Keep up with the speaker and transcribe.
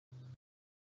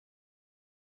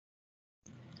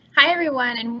Hi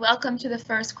everyone, and welcome to the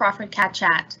first Crawford CAT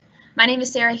Chat. My name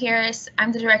is Sarah Harris.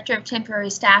 I'm the Director of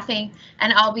Temporary Staffing,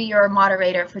 and I'll be your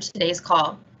moderator for today's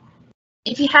call.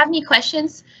 If you have any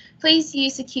questions, please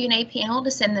use the Q&A panel to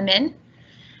send them in.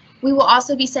 We will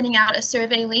also be sending out a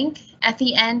survey link at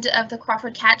the end of the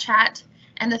Crawford CAT Chat,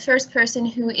 and the first person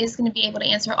who is going to be able to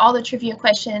answer all the trivia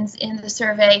questions in the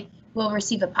survey will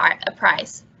receive a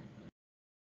prize.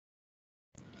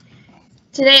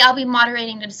 Today, I'll be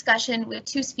moderating the discussion with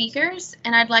two speakers,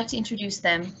 and I'd like to introduce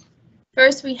them.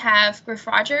 First, we have Griff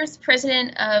Rogers,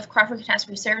 President of Crawford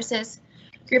Catastrophe Services.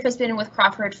 Griff has been with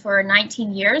Crawford for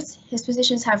 19 years. His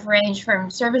positions have ranged from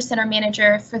Service Center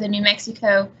Manager for the New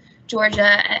Mexico,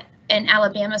 Georgia, and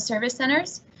Alabama Service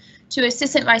Centers to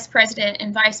Assistant Vice President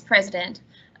and Vice President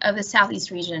of the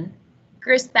Southeast region.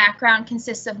 Griff's background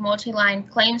consists of multi-line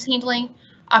claims handling,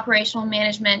 operational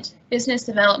management, business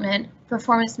development,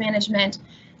 performance management,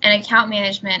 and account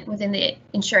management within the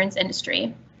insurance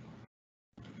industry.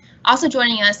 Also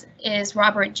joining us is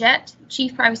Robert Jett,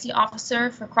 Chief Privacy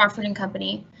Officer for Crawford and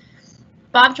Company.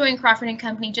 Bob joined Crawford and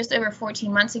Company just over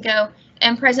 14 months ago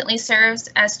and presently serves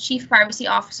as Chief Privacy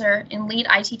Officer and Lead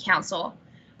IT Counsel.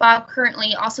 Bob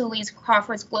currently also leads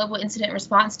Crawford's Global Incident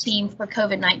Response Team for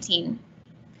COVID-19.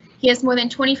 He has more than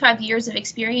 25 years of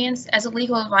experience as a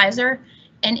legal advisor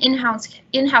and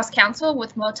in-house counsel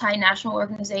with multinational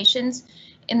organizations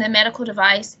in the medical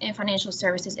device and financial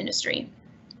services industry.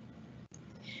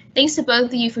 Thanks to both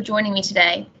of you for joining me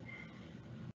today.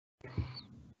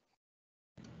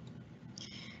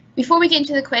 Before we get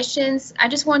into the questions, I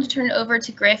just wanted to turn it over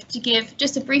to Griff to give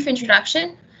just a brief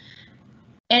introduction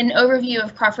and overview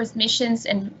of Crawford's missions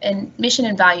and mission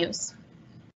and values.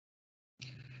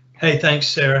 Hey, thanks,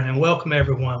 Sarah, and welcome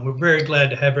everyone. We're very glad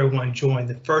to have everyone join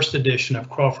the first edition of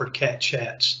Crawford CAT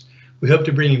Chats. We hope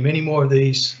to bring you many more of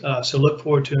these, so look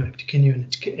forward to continuing,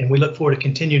 and we look forward to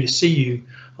continue to see you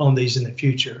on these in the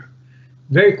future.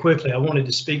 Very quickly, I wanted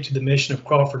to speak to the mission of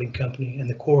Crawford and Company and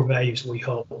the core values we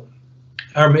hold.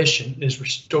 Our mission is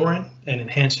restoring and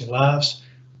enhancing lives,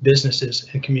 businesses,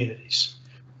 and communities.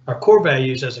 Our core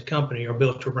values as a company are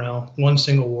built around one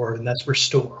single word, and that's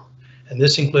restore. And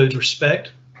this includes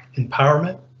respect,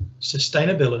 empowerment,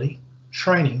 sustainability,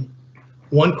 training,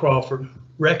 One Crawford,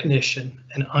 recognition,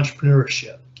 and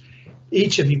entrepreneurship.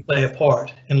 Each of you play a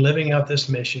part in living out this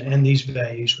mission and these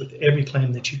values with every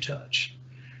claim that you touch.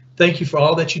 Thank you for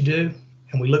all that you do,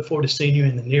 and we look forward to seeing you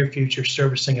in the near future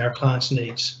servicing our clients'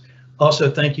 needs. Also,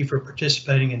 thank you for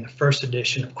participating in the first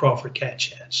edition of Crawford CAT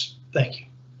Chats. Thank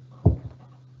you.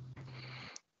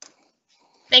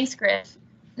 Thanks, Griff.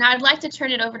 Now I'd like to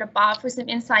turn it over to Bob for some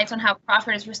insights on how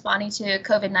Crawford is responding to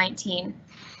COVID-19.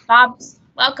 Bob,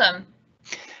 welcome.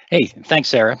 Hey, thanks,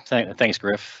 Sarah. Thanks,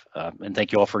 Griff, and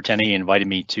thank you all for attending and inviting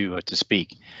me to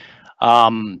speak.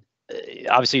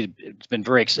 Obviously, it's been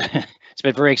very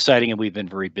exciting, and we've been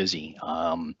very busy.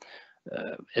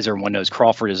 As everyone knows,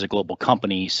 Crawford is a global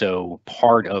company, so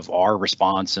part of our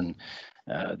response and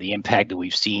the impact that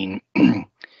we've seen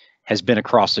has been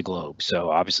across the globe. So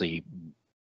obviously,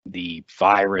 the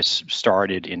virus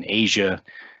started in Asia,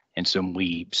 and so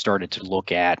we started to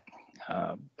look at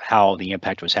how the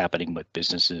impact was happening with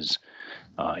businesses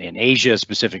in Asia,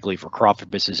 specifically for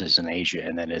Crawford businesses in Asia,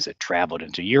 and then as it traveled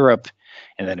into Europe,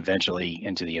 and then eventually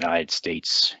into the United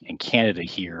States and Canada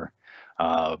here,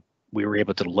 we were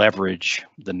able to leverage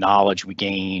the knowledge we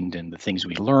gained and the things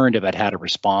we learned about how to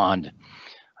respond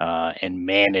and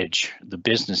manage the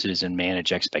businesses and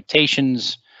manage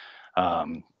expectations,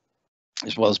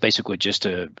 as well as basically just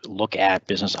to look at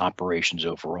business operations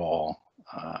overall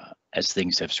as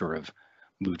things have sort of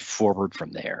moved forward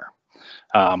from there.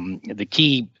 The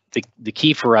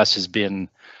key for us has been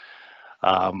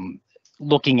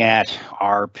looking at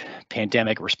our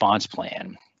pandemic response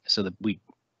plan, so that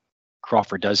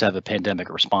Crawford does have a pandemic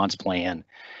response plan,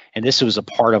 and this was a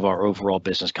part of our overall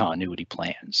business continuity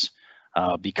plans.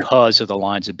 Because of the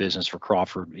lines of business for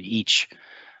Crawford, each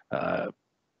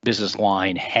business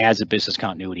line has a business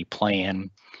continuity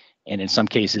plan, and in some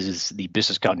cases the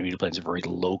business continuity plans are very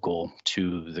local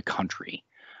to the country.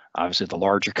 Obviously, the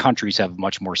larger countries have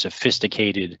much more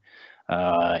sophisticated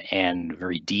and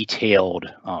very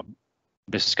detailed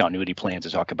business continuity plans to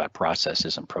talk about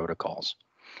processes and protocols.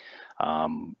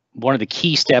 One of the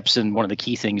key steps and one of the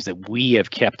key things that we have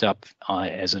kept up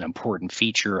as an important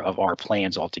feature of our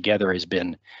plans altogether has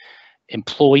been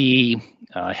employee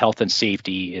health and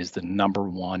safety is the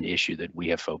 #1 issue that we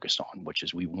have focused on, which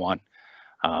is we want,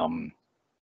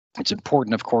 it's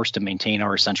important, of course, to maintain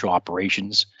our essential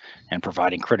operations and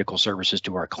providing critical services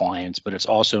to our clients, but it's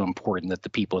also important that the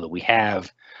people that we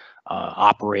have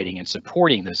operating and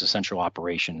supporting those essential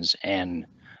operations and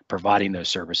providing those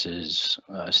services,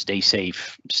 stay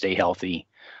safe, stay healthy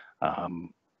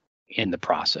in the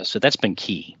process. So that's been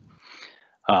key.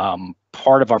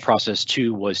 Part of our process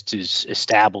too was to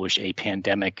establish a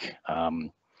pandemic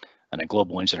and a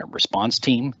global incident response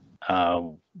team.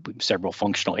 Several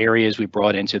functional areas we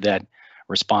brought into that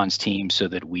response team so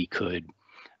that we could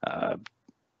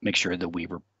make sure that we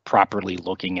were properly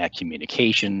looking at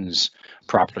communications,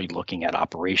 properly looking at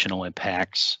operational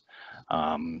impacts,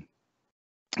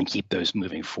 and keep those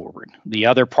moving forward. The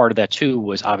other part of that too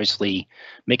was obviously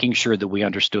making sure that we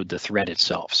understood the threat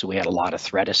itself. So we had a lot of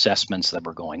threat assessments that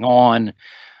were going on.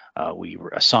 We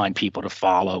were assigned people to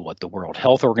follow what the World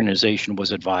Health Organization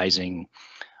was advising,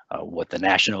 what the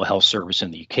National Health Service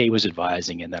in the UK was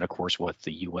advising, and then of course what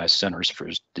the US Centers for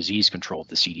Disease Control,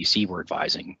 the CDC, were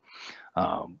advising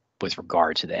with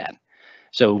regard to that.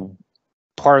 So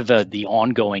part of the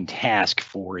ongoing task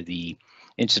for the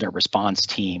incident response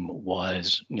team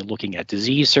was looking at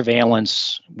disease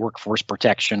surveillance, workforce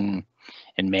protection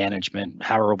and management.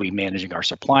 How are we managing our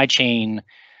supply chain?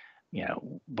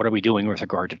 What are we doing with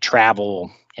regard to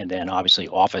travel? And then obviously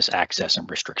office access and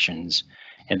restrictions.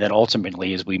 And then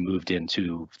ultimately, as we moved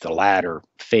into the latter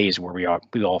phase where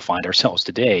we all find ourselves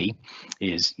today,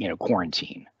 is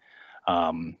quarantine.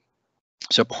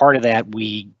 So part of that,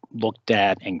 we looked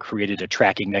at and created a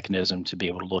tracking mechanism to be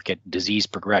able to look at disease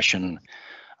progression,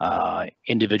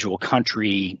 individual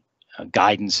country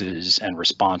guidances and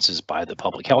responses by the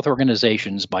public health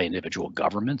organizations, by individual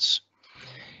governments,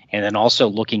 and then also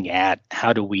looking at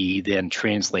how do we then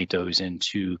translate those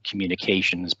into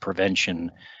communications,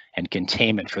 prevention, and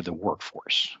containment for the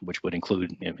workforce, which would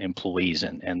include employees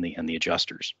and the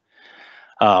adjusters.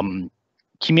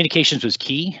 Communications was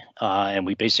key, and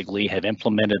we basically have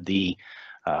implemented the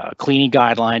cleaning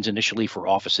guidelines initially for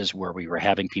offices where we were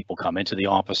having people come into the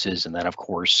offices, and then of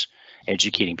course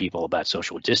educating people about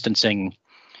social distancing,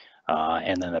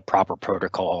 and then the proper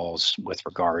protocols with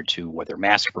regard to whether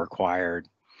masks were required,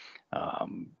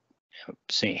 hand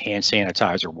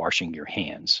sanitizer, washing your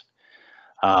hands.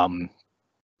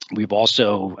 We've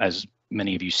also, as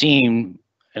many of you seen,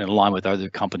 and in line with other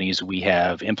companies, we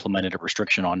have implemented a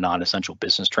restriction on non-essential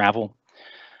business travel.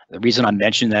 The reason I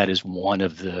mention that is one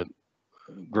of the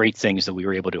great things that we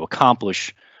were able to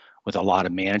accomplish with a lot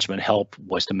of management help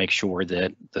was to make sure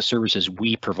that the services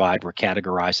we provide were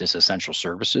categorized as essential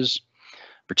services.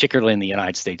 Particularly in the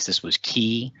United States, this was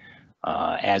key,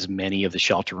 as many of the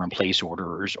shelter-in-place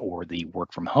orders or the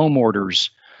work-from-home orders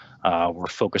were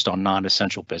focused on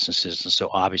non-essential businesses. And so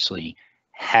obviously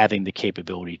having the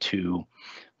capability to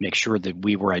make sure that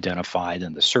we were identified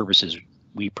and the services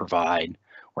we provide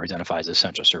were identified as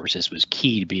essential services was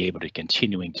key to be able to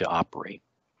continuing to operate.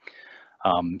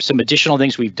 Some additional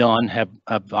things we've done have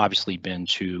obviously been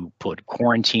to put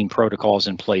quarantine protocols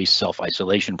in place,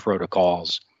 self-isolation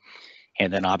protocols,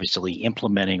 and then obviously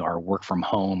implementing our work from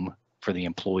home for the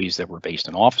employees that were based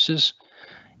in offices,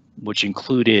 which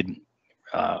included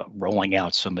rolling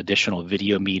out some additional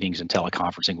video meetings and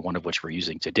teleconferencing, one of which we're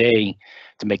using today,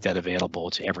 to make that available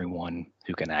to everyone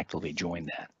who can actively join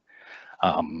that.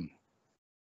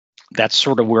 That's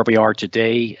sort of where we are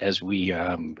today as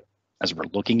we're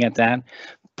looking at that.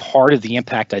 Part of the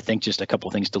impact, I think, just a couple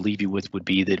of things to leave you with would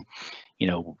be that,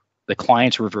 the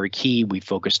clients were very key. We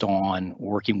focused on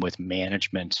working with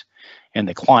management and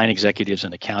the client executives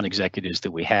and account executives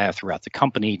that we have throughout the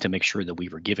company to make sure that we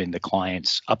were giving the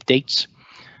clients updates.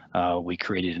 We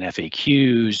created an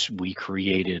FAQs. We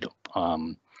created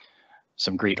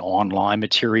some great online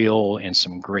material and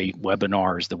some great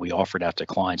webinars that we offered out to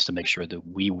clients to make sure that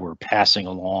we were passing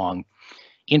along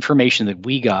information that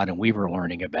we got and we were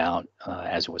learning about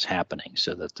as it was happening,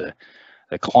 so that the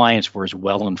clients were as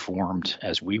well informed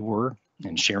as we were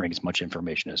and sharing as much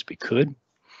information as we could.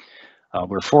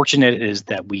 We're fortunate is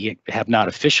that we have not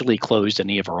officially closed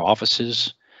any of our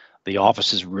offices. The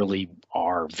offices really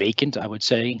are vacant, I would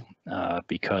say,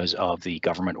 because of the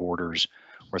government orders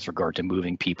with regard to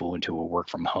moving people into a work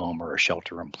from home or a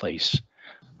shelter in place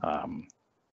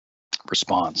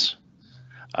response.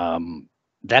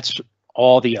 That's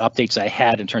all the updates I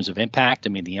had in terms of impact. I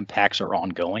mean, the impacts are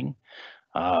ongoing.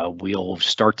 We'll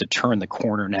start to turn the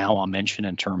corner now, I'll mention,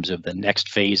 in terms of the next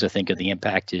phase, I think, of the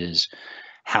impact is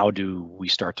how do we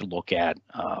start to look at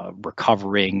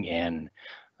recovering and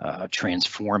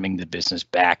transforming the business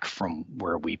back from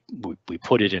where we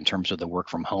put it in terms of the work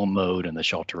from home mode and the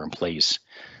shelter in place.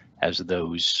 As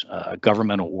those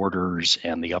governmental orders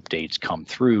and the updates come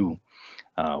through,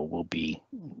 we'll be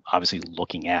obviously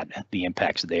looking at the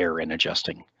impacts there and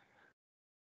adjusting.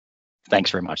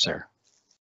 Thanks very much, Sarah.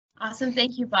 Awesome.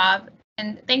 Thank you, Bob.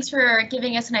 And thanks for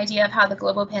giving us an idea of how the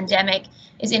global pandemic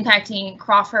is impacting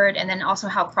Crawford, and then also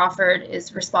how Crawford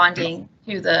is responding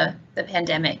to the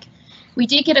pandemic. We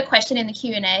did get a question in the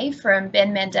Q&A from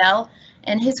Ben Mandel,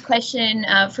 and his question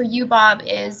for you, Bob,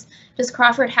 is, does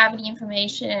Crawford have any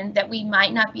information that we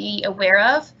might not be aware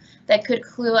of that could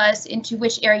clue us into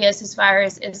which areas this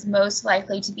virus is most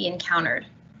likely to be encountered?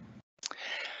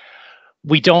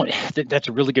 We don't. That's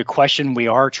a really good question. We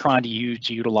are trying to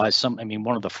utilize some. I mean,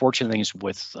 one of the fortunate things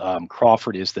with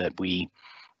Crawford is that we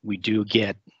do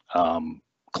get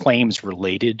claims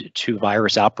related to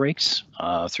virus outbreaks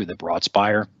through the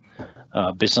Broadspire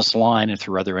business line and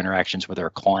through other interactions with our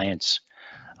clients.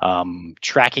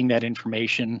 Tracking that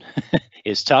information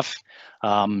is tough.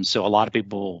 So a lot of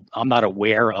people, I'm not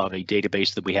aware of a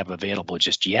database that we have available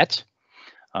just yet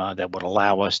that would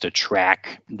allow us to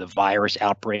track the virus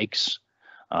outbreaks.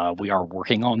 We are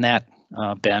working on that,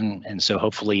 Ben, and so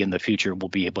hopefully in the future we'll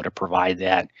be able to provide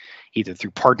that either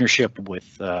through partnership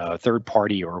with a third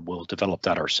party, or we'll develop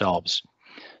that ourselves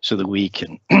so that we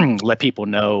can let people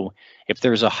know if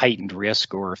there's a heightened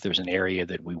risk or if there's an area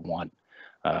that we want,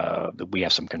 that we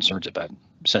have some concerns about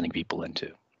sending people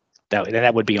into.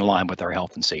 That would be in line with our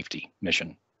health and safety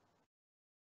mission.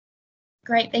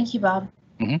 Great, thank you, Bob.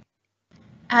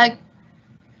 Mm-hmm.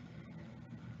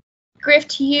 Griff,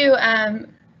 to you,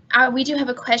 we do have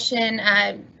a question.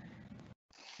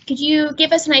 Could you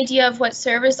give us an idea of what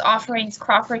service offerings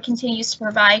Crawford continues to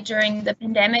provide during the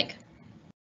pandemic?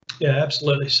 Yeah,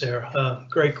 absolutely, Sarah.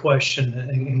 Great question,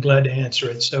 and glad to answer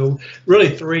it. So really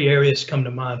 3 areas come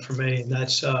to mind for me, and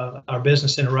that's our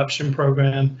business interruption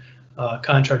program,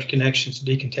 contractor connections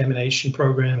decontamination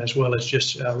program, as well as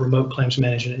just remote claims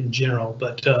management in general.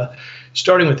 But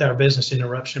starting with our business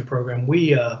interruption program,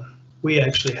 we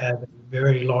actually have a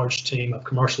very large team of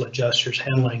commercial adjusters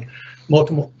handling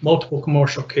multiple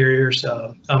commercial carriers.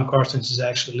 Tom Carson's is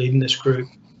actually leading this group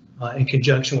in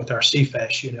conjunction with our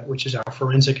CFAS unit, which is our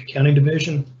forensic accounting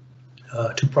division,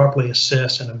 to properly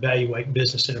assess and evaluate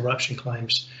business interruption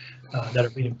claims that are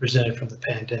being presented from the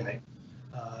pandemic.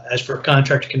 As for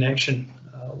contractor connection,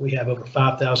 we have over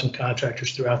 5,000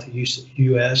 contractors throughout the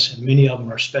U.S., and many of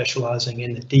them are specializing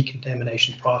in the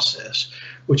decontamination process,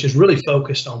 which is really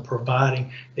focused on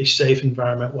providing a safe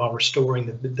environment while restoring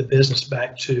the business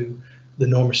back to the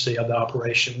normalcy of the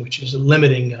operation, which is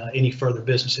limiting any further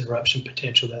business interruption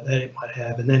potential that it might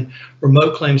have. And then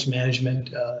remote claims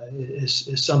management is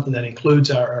something that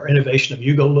includes our innovation of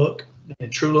UGO-Look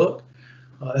and TrueLook,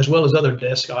 as well as other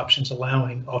desk options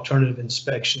allowing alternative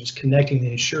inspections, connecting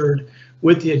the insured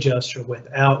with the adjuster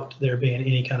without there being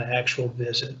any kind of actual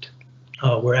visit.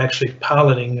 We're actually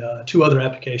piloting 2 other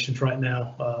applications right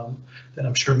now that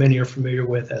I'm sure many are familiar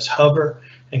with as Hover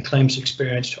and Claims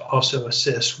Experience, to also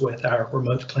assist with our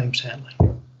remote claims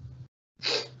handling.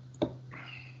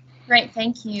 Great,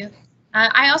 thank you.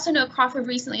 I also know Crawford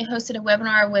recently hosted a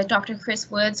webinar with Dr.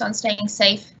 Chris Woods on staying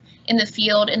safe in the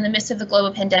field in the midst of the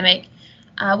global pandemic.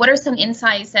 What are some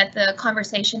insights that the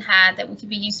conversation had that could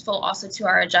be useful also to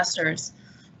our adjusters?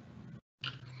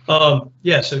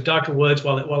 Yeah, so Dr. Woods,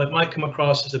 while it might come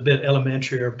across as a bit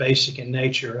elementary or basic in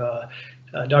nature,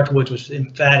 Dr. Woods was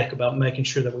emphatic about making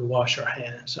sure that we wash our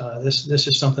hands. This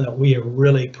is something that we are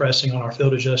really pressing on our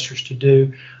field adjusters to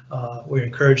do. We're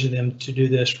encouraging them to do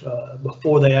this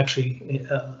before they actually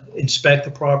inspect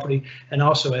the property, and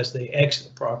also as they exit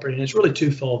the property. And it's really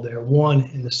twofold there. One,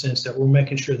 in the sense that we're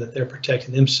making sure that they're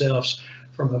protecting themselves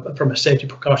from a safety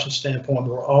precaution standpoint,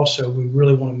 but we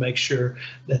really want to make sure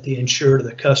that the insured or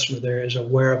the customer there is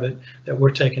aware of it, that we're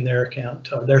taking their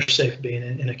safety being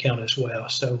in account as well.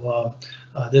 So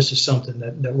this is something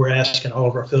that we're asking all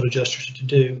of our field adjusters to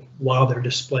do while they're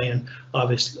displaying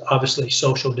obviously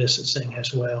social distancing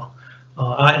as well.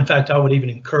 In fact, I would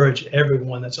even encourage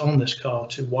everyone that's on this call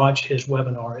to watch his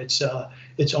webinar.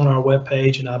 It's on our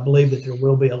webpage, and I believe that there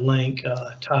will be a link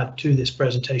tied to this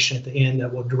presentation at the end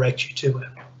that will direct you to it.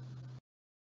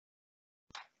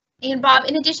 And Bob,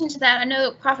 in addition to that, I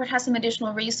know Crawford has some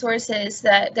additional resources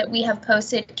that we have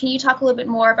posted. Can you talk a little bit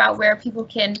more about where people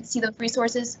can see those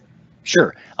resources?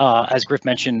 Sure. As Griff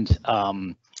mentioned,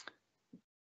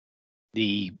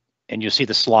 and you'll see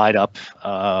the slide up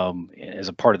as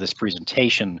a part of this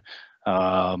presentation,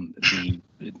 the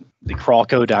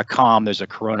crawco.com, there's a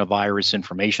coronavirus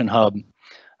information hub.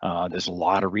 There's a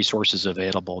lot of resources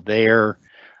available there,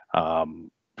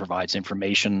 provides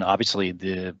information. Obviously,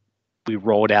 we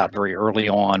rolled out very early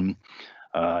on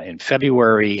in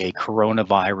February a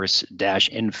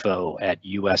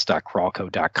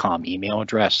coronavirus-info@us.crawco.com email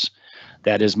address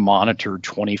that is monitored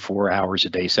 24 hours a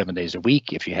day, 7 days a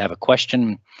week. If you have a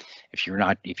question, if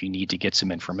you need to get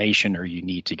some information or you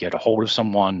need to get a hold of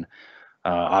someone,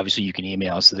 obviously you can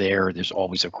email us there. There's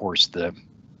always, of course, the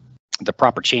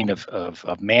proper chain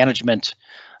of management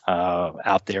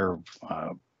out there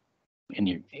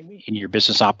in your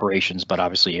business operations. But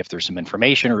obviously, if there's some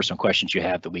information or some questions you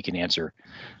have that we can answer,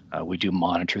 we do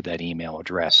monitor that email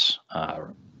address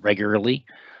regularly.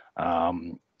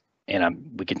 And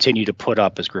we continue to put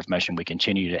up, as Griff mentioned, we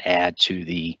continue to add to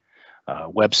the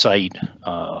website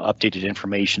updated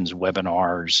informations,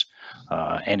 webinars,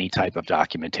 any type of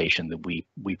documentation that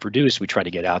we produce. We try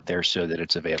to get out there so that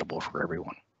it's available for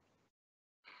everyone.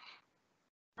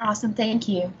 Awesome, thank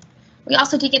you. We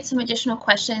also did get some additional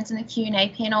questions in the Q&A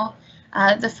panel.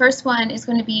 The first one is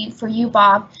going to be for you,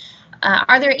 Bob.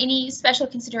 Are there any special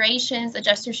considerations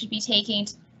adjusters should be taking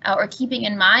or keeping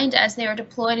in mind as they are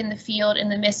deployed in the field in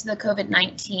the midst of the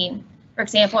COVID-19? For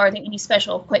example, are there any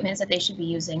special equipment that they should be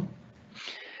using?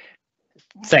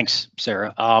 Thanks,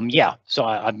 Sarah. Yeah, so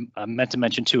I meant to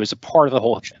mention too, as a part of the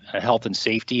whole health and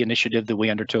safety initiative that we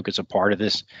undertook as a part of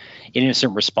this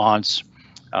incident response,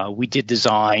 we did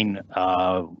design,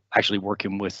 actually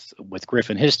working with Griff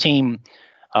and his team,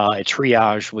 a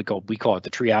triage. We call it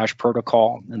the triage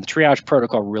protocol, and the triage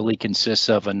protocol really consists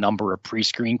of a number of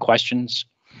pre-screen questions,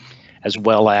 as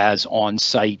well as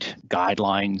on-site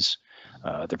guidelines.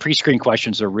 The pre-screen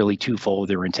questions are really twofold.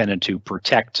 They're intended to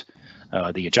protect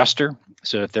the adjuster.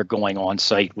 So if they're going on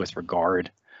site with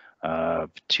regard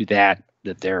to that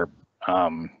they're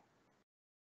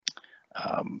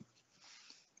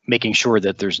making sure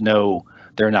that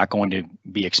they're not going to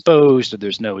be exposed, or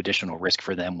there's no additional risk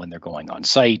for them when they're going on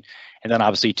site. And then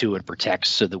obviously too, it protects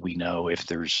so that we know if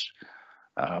there's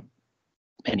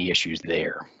any issues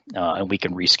there, and we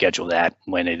can reschedule that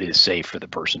when it is safe for the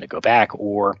person to go back.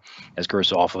 Or, as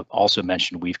Chris also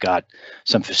mentioned, we've got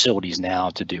some facilities now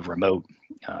to do remote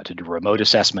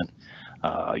assessment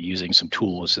using some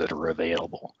tools that are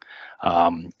available.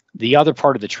 The other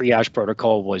part of the triage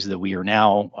protocol was that we are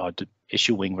now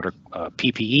issuing what are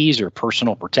PPEs, or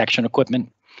personal protection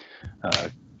equipment.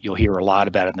 You'll hear a lot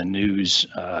about it in the news.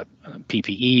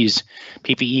 PPEs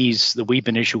that we've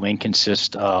been issuing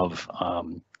consist of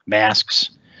masks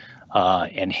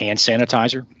and hand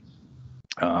sanitizer.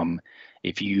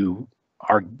 If you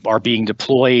are being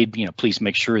deployed, please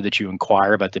make sure that you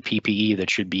inquire about the PPE that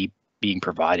should be being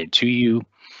provided to you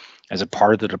as a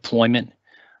part of the deployment.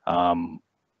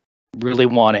 Really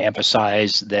want to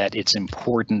emphasize that it's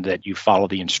important that you follow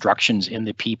the instructions in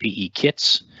the PPE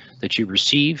kits that you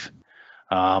receive.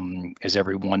 As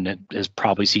everyone has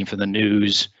probably seen from the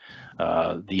news,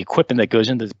 the equipment that goes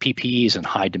into the PPE is in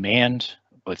high demand,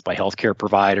 both by healthcare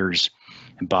providers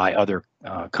and by other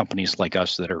companies like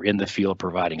us that are in the field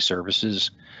providing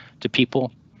services to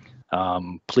people.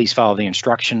 Please follow the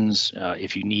instructions.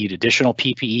 If you need additional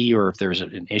PPE, or if there's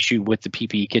an issue with the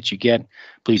PPE kits you get,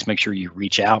 please make sure you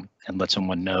reach out and let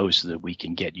someone know so that we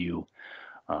can get you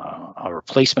a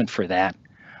replacement for that.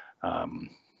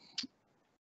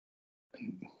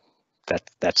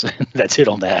 That's it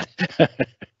on that.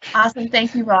 Awesome,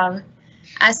 thank you, Rob.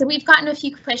 So we've gotten a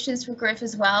few questions for Griff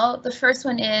as well. The first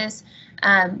one is,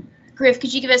 Griff,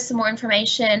 could you give us some more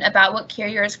information about what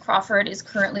carriers Crawford is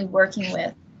currently working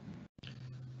with?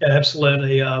 Yeah,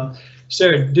 absolutely.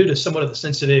 Sarah, due to somewhat of the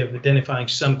sensitivity of identifying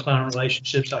some client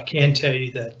relationships, I can tell you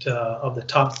that of the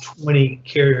top 20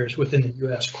 carriers within the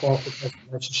U.S., Crawford has a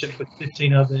relationship with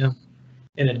 15 of them.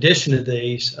 In addition to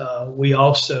these, we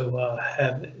also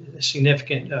have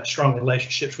significant, strong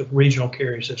relationships with regional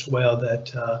carriers as well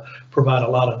that provide a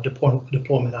lot of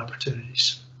deployment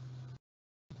opportunities.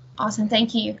 Awesome,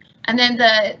 thank you. And then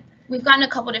we've gotten a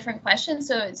couple different questions,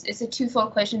 so it's a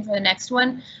twofold question for the next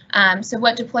one. So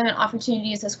what deployment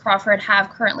opportunities does Crawford have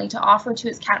currently to offer to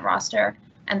its CAT roster?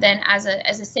 And then as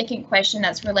a second question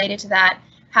that's related to that,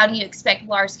 how do you expect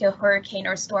large-scale hurricane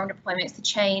or storm deployments to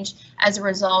change as a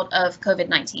result of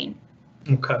COVID-19?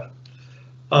 Okay.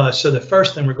 So the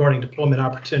first thing regarding deployment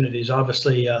opportunities,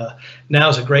 obviously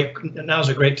now's a great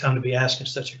time to be asking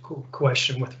such a cool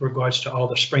question with regards to all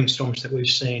the spring storms that we've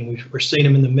seen. We're seeing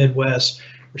them in the Midwest,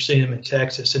 we're seeing them in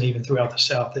Texas, and even throughout the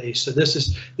Southeast. So this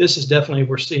is definitely,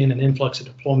 we're seeing an influx of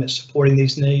deployment supporting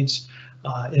these needs.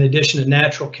 In addition to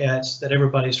natural cats that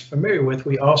everybody's familiar with,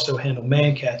 we also handle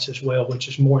man cats as well, which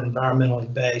is more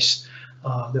environmentally based,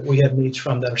 that we have needs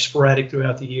from that are sporadic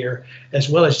throughout the year, as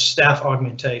well as staff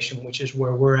augmentation, which is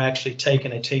where we're actually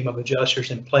taking a team of adjusters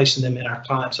and placing them in our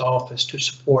client's office to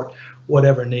support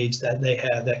whatever needs that they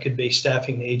have. That could be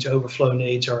staffing needs, overflow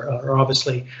needs, or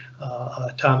obviously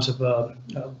times of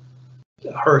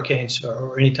hurricanes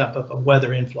or any type of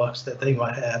weather influx that they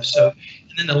might have. So,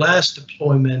 and then the last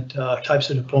deployment, types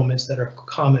of deployments that are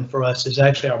common for us is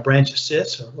actually our branch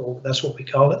assists, or that's what we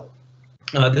call it.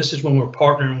 This is when we're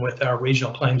partnering with our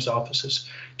regional claims offices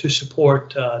to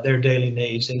support their daily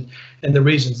needs. And the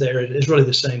reasons there is really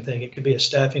the same thing. It could be a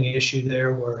staffing issue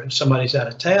there where somebody's out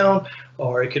of town,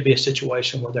 or it could be a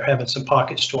situation where they're having some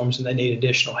pocket storms and they need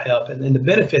additional help. And then the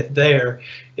benefit there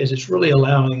is it's really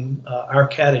allowing our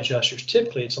CAT adjusters,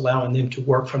 typically it's allowing them to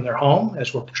work from their home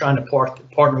as we're trying to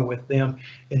partner with them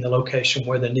in the location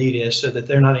where the need is, so that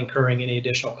they're not incurring any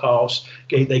additional costs.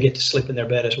 They get to sleep in their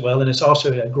bed as well. And it's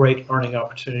also a great learning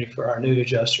opportunity for our new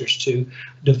adjusters to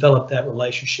develop that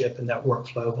relationship and that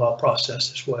workflow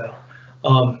process as well.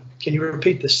 Can you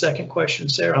repeat the second question,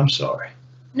 Sarah? I'm sorry.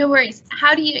 No worries.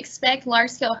 How do you expect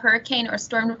large-scale hurricane or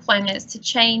storm deployments to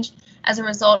change as a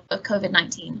result of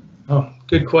COVID-19? Oh,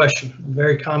 good question.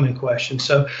 Very common question.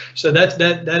 So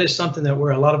that is something that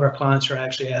where a lot of our clients are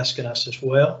actually asking us as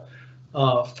well.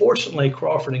 Fortunately,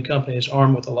 Crawford and Company is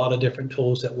armed with a lot of different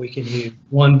tools that we can use.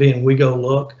 One being We Go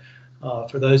Look.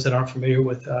 For those that aren't familiar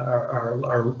with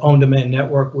our on-demand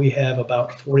network, we have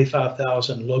about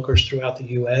 45,000 lookers throughout the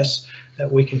U.S.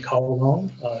 that we can call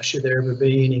on should there ever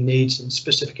be any needs in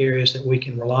specific areas that we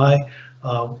can rely.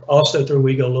 Also through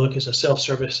We Go Look is a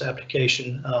self-service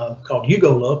application called You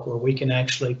Go Look, where we can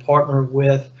actually partner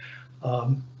with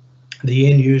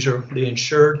the end user, the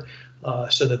insured,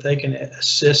 so that they can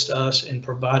assist us in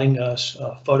providing us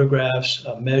photographs,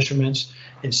 measurements.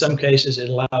 In some cases, it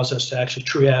allows us to actually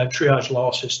triage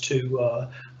losses to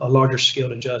larger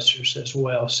scaled adjusters as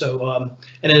well. So,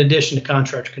 and in addition to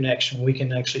Contractor Connection, we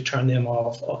can actually turn them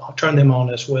on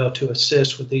as well to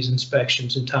assist with these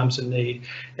inspections in times of need.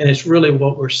 And it's really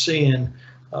what we're seeing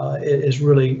is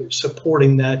really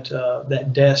supporting that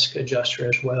desk adjuster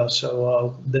as well.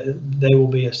 So they will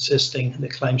be assisting the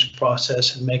claims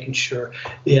process and making sure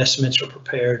the estimates are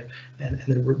prepared and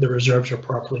the reserves are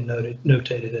properly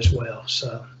notated as well.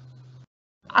 So.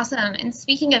 Awesome. And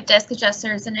speaking of desk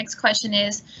adjusters, the next question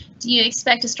is, do you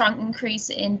expect a strong increase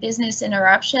in business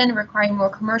interruption requiring more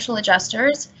commercial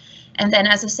adjusters? And then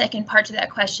as a second part to that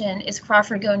question, is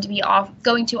Crawford going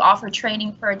to offer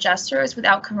training for adjusters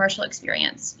without commercial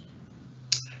experience?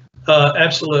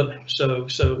 Absolutely. So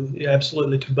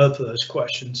absolutely to both of those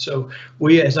questions. So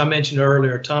we, as I mentioned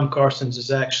earlier, Tom Carson's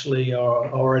is actually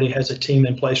already has a team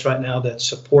in place right now that's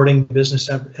supporting business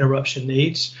interruption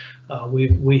needs.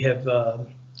 We have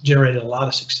generated a lot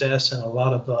of success and a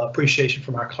lot of appreciation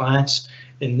from our clients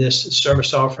in this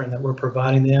service offering that we're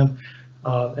providing them.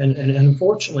 And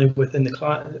unfortunately, within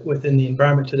the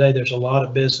environment today, there's a lot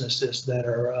of businesses that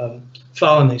are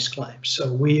filing these claims.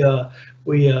 So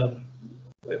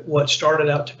what started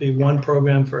out to be one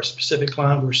program for a specific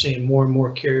client, we're seeing more and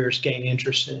more carriers gain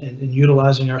interest in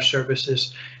utilizing our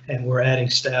services, and we're adding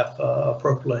staff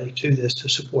appropriately to this to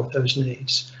support those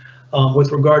needs.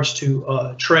 With regards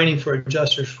to training for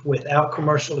adjusters without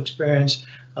commercial experience,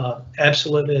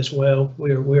 absolutely as well.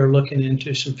 We are looking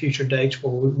into some future dates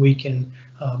where we can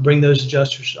bring those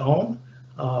adjusters on.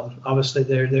 Obviously,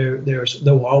 there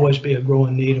will always be a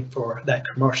growing need for that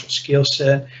commercial skill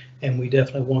set, and we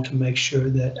definitely want to make sure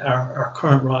that our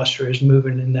current roster is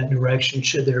moving in that direction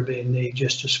should there be a need,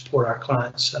 just to support our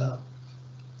clients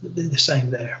the same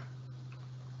there.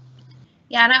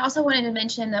 Yeah, and I also wanted to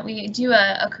mention that we do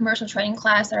a commercial training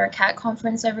class at our CAT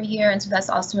conference every year, and so that's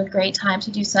also a great time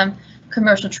to do some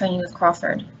commercial training with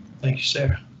Crawford. Thank you,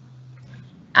 Sarah.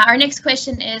 Our next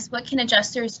question is, what can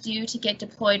adjusters do to get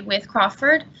deployed with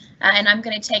Crawford? And I'm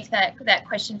going to take that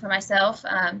question for myself.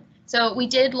 So we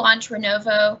did launch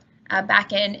Renovo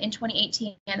back in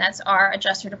 2018, and that's our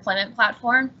adjuster deployment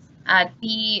platform.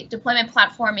 The deployment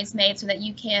platform is made so that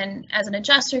you can, as an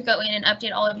adjuster, go in and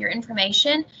update all of your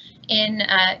information in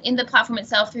the platform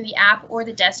itself through the app or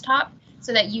the desktop,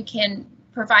 so that you can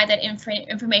provide that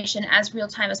information as real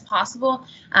time as possible.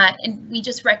 And we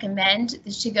just recommend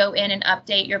to go in and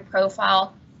update your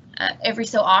profile every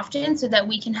so often, so that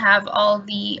we can have all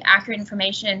the accurate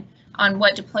information on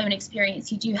what deployment experience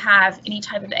you do have, any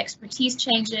type of expertise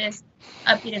changes,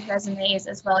 updated resumes,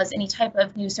 as well as any type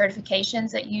of new certifications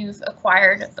that you've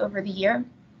acquired over the year.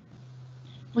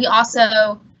 We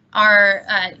also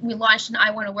we launched an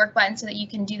I Want to Work button so that you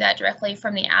can do that directly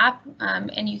from the app,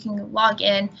 and you can log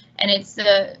in, and it's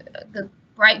the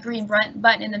bright green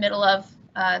button in the middle of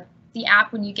the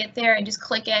app when you get there, and just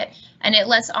click it, and it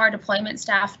lets our deployment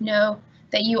staff know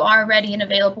that you are ready and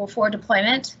available for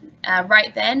deployment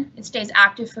right then. It stays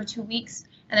active for 2 weeks,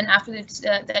 and then after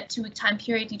that 2-week time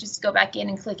period, you just go back in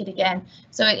and click it again.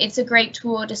 So it's a great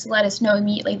tool just to let us know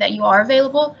immediately that you are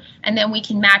available, and then we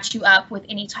can match you up with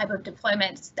any type of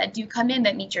deployments that do come in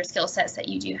that meet your skill sets that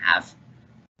you do have.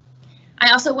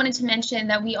 I also wanted to mention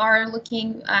that we are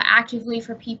looking actively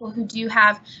for people who do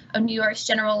have a New York's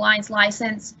General Lines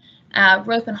license,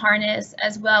 rope and harness,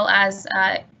 as well as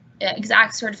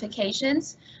exact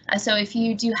certifications. So if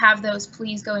you do have those,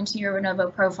 please go into your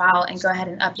Renovo profile and go ahead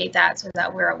and update that so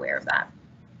that we're aware of that.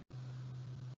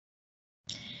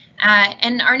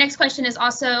 And our next question is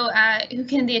also who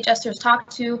can the adjusters talk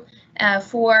to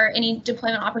for any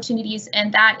deployment opportunities,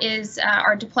 and that is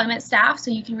our deployment staff. So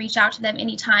you can reach out to them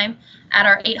anytime at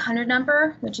our 800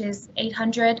 number, which is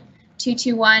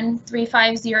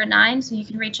 800-221-3509. So you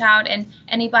can reach out, and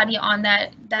anybody on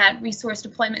that resource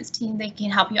deployments team, they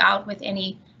can help you out with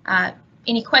any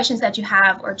questions that you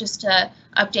have, or just to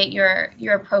update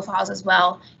your profiles as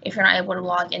well if you're not able to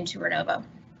log into Renovo.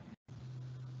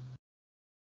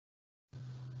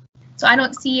 So I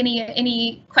don't see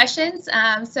any questions.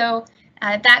 So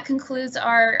that concludes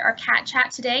our CAT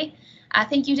chat today.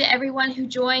 Thank you to everyone who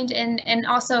joined, and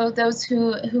also those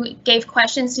who gave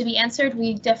questions to be answered.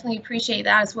 We definitely appreciate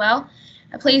that as well.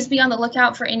 Please be on the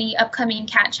lookout for any upcoming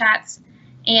CAT chats.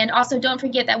 And also don't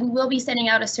forget that we will be sending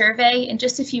out a survey in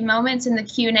just a few moments in the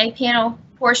Q&A panel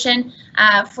portion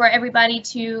for everybody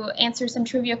to answer some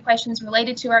trivia questions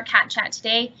related to our CAT chat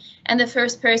today. And the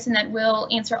first person that will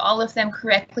answer all of them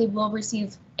correctly will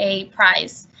receive a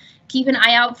prize. Keep an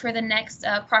eye out for the next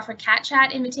Crawford CAT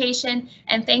chat invitation,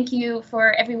 and thank you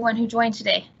for everyone who joined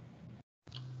today.